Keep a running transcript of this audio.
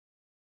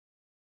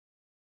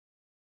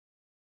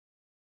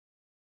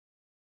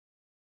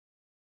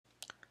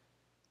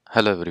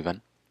Hello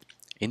everyone.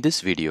 In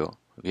this video,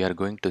 we are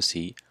going to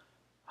see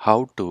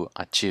how to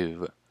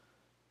achieve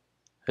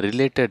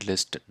related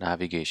list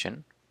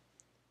navigation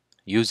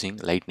using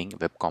Lightning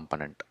Web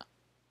Component.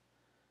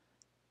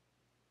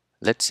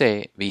 Let's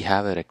say we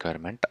have a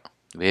requirement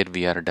where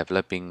we are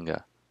developing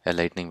a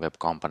Lightning Web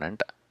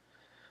Component.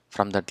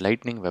 From that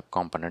Lightning Web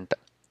Component,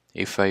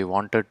 if I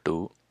wanted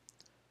to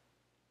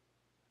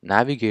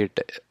navigate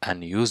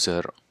an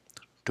user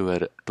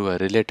to a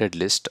related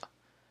list,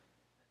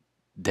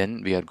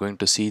 then we are going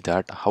to see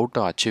that how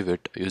to achieve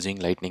it using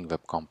Lightning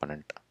Web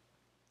Component.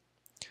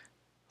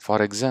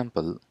 For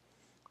example,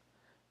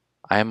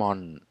 I am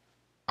on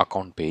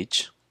account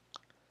page.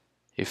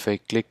 If I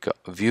click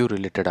view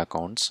related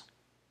accounts,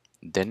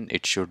 then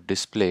it should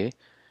display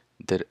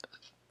the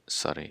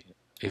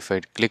if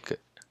I click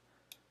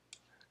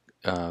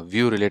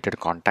view related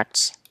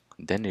contacts,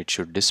 then it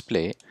should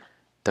display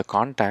the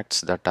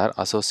contacts that are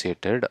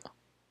associated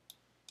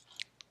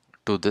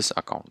to this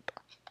account.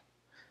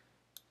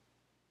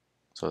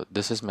 So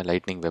this is my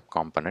Lightning Web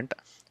Component.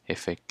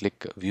 If I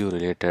click view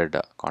related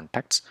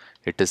contacts,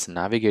 it is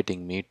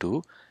navigating me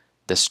to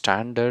the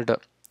standard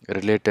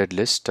related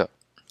list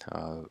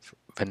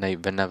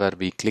whenever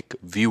we click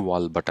view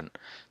all button.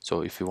 So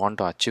if you want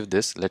to achieve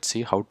this, let's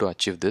see how to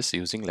achieve this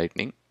using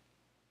Lightning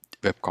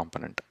Web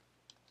Component.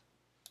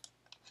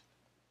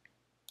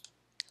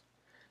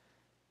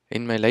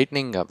 In my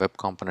Lightning Web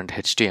Component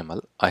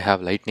HTML, I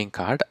have Lightning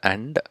card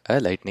and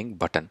a Lightning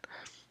button.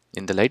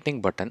 In the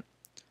Lightning button,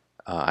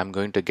 I'm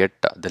going to get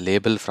the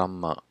label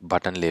from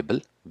button label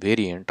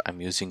variant.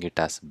 I'm using it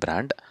as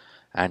brand,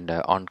 and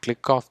on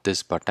click of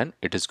this button,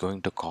 it is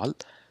going to call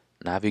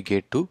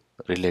navigate to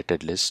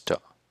related list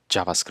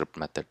JavaScript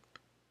method.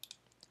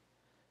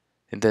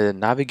 In the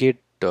navigate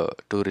to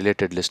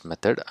related list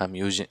method, I'm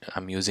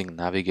using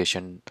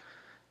navigation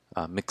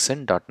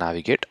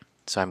mixin.navigate.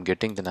 So I'm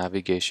getting the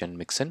navigation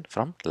mixin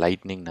from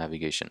Lightning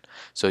navigation.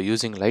 So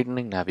using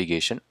Lightning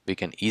navigation, we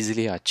can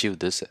easily achieve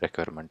this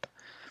requirement.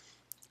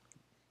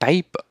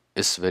 Type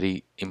is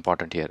very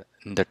important here.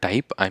 In the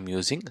type, I'm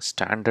using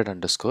standard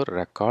underscore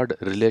record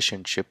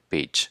relationship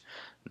page.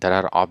 There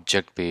are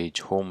object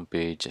page, home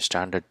page,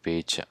 standard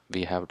page.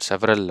 We have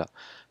several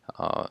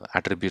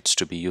attributes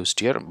to be used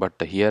here,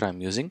 but here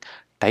I'm using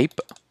type,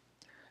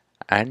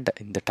 and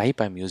in the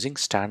type I'm using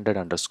standard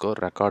underscore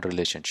record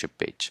relationship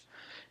page.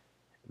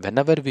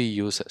 Whenever we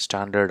use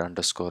standard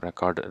underscore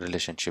record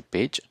relationship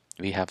page,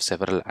 we have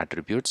several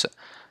attributes.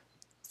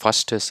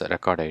 First is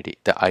record ID,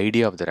 the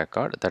ID of the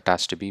record that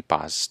has to be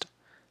passed.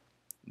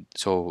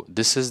 So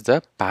this is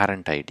the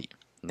parent ID.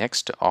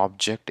 Next,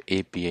 object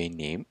API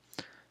name,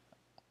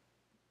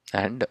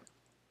 and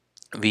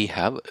we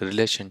have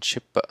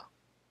relationship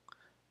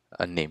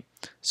name.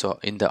 So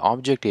in the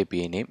object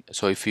API name,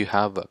 so if you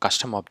have a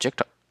custom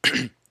object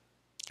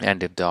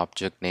and if the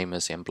object name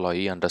is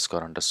employee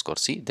underscore underscore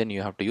C, then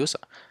you have to use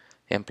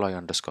employee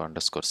underscore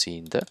underscore C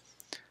in the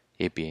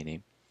API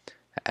name.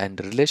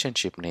 And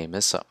relationship name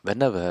is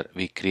whenever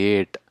we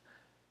create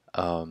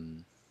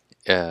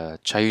a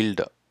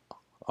child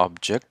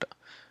object,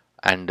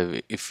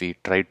 and if we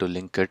try to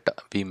link it,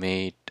 we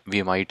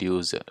might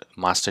use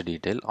master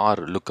detail or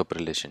lookup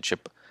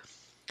relationship.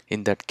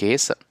 In that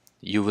case,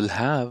 you will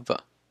have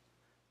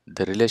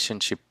the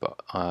relationship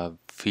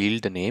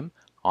field name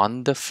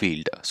on the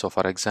field. So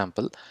for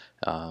example,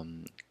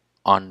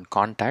 on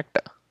contact,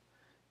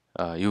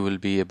 you will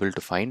be able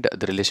to find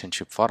the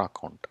relationship for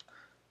account.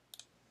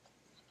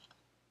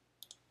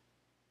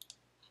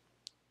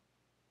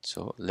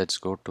 So let's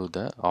go to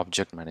the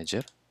object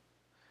manager.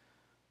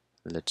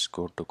 Let's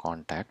go to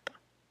contact.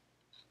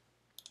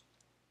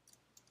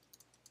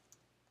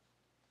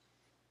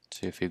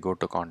 So if you go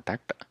to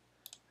contact,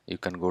 you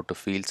can go to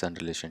fields and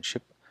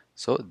relationship.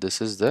 So this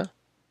is the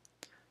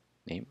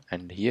name,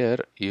 and here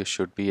you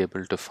should be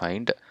able to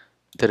find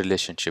the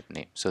relationship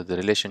name. So the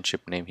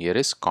relationship name here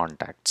is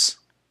contacts.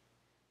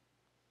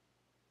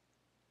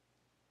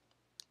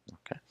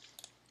 Okay,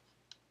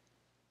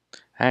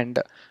 and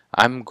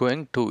I'm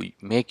going to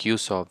make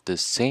use of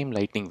this same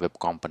Lightning Web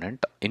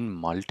Component in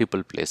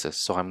multiple places.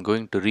 So I'm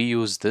going to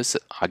reuse this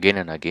again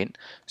and again.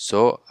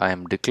 So I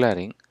am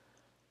declaring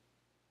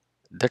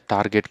the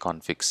target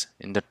configs.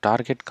 In the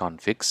target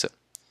configs,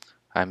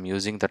 I'm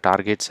using the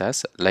targets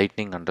as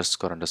lightning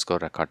underscore underscore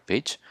record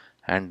page,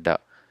 and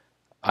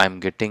I'm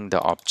getting the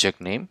object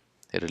name,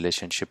 the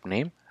relationship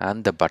name,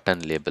 and the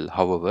button label,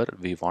 however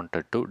we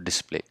wanted to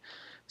display.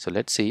 So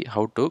let's see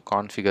how to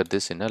configure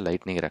this in a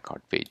lightning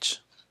record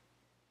page.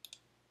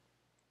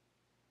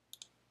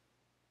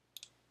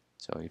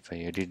 So if I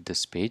edit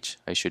this page,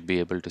 I should be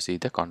able to see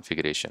the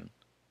configuration.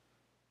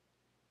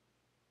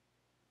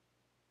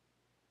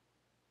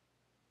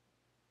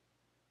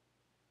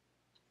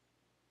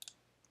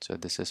 So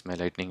this is my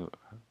Lightning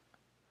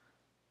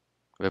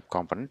Web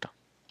Component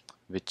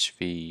which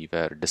we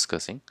were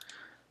discussing.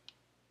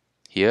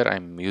 Here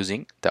I'm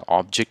using the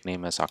object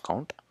name as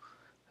account,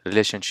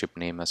 relationship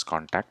name as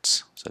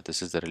contacts. So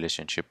this is the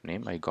relationship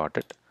name, I got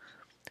it.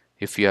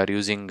 If you are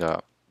using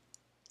a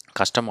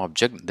custom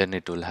object, then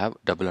it will have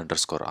double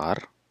underscore R.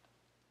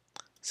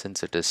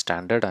 Since it is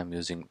standard, I'm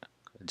using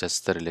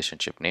just the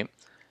relationship name.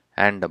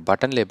 And the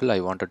button label, I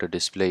wanted to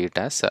display it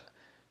as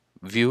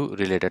view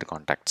related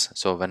contacts.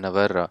 So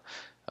whenever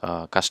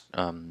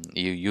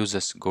you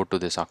users go to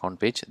this account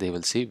page, they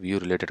will see view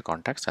related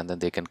contacts, and then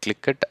they can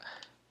click it.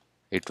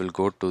 It will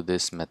go to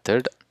this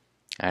method,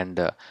 and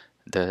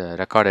the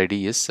record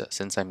ID is,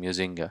 since I'm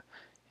using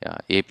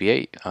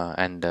API,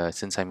 and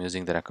since I'm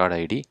using the record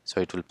ID,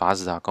 so it will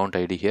pass the account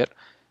ID here,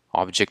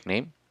 object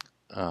name,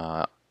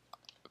 uh,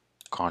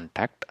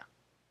 contact,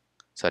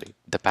 sorry,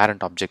 the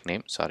parent object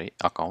name, sorry,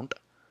 account,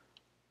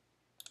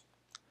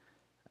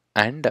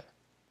 and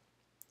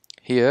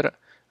here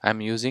I'm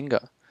using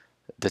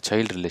the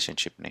child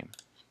relationship name.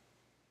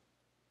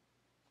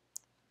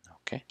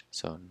 Okay,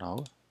 so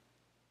now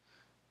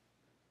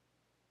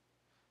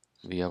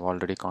we have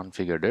already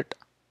configured it.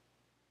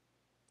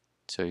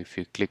 So if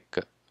you click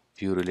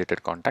view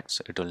related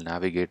contacts, it will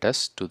navigate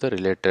us to the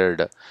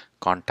related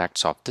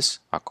contacts of this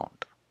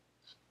account.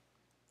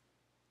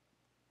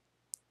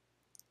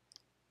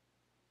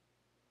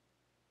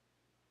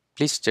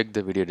 Please check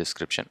the video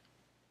description.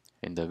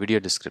 In the video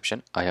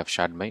description, I have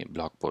shared my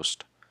blog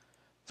post.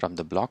 From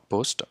the blog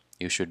post,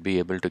 you should be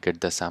able to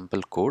get the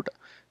sample code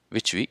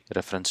which we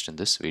referenced in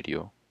this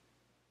video.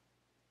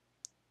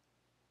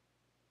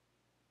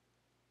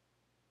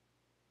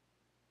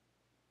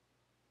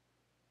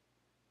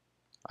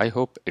 I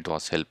hope it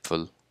was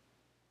helpful.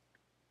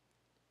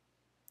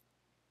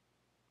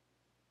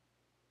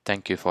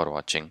 Thank you for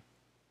watching.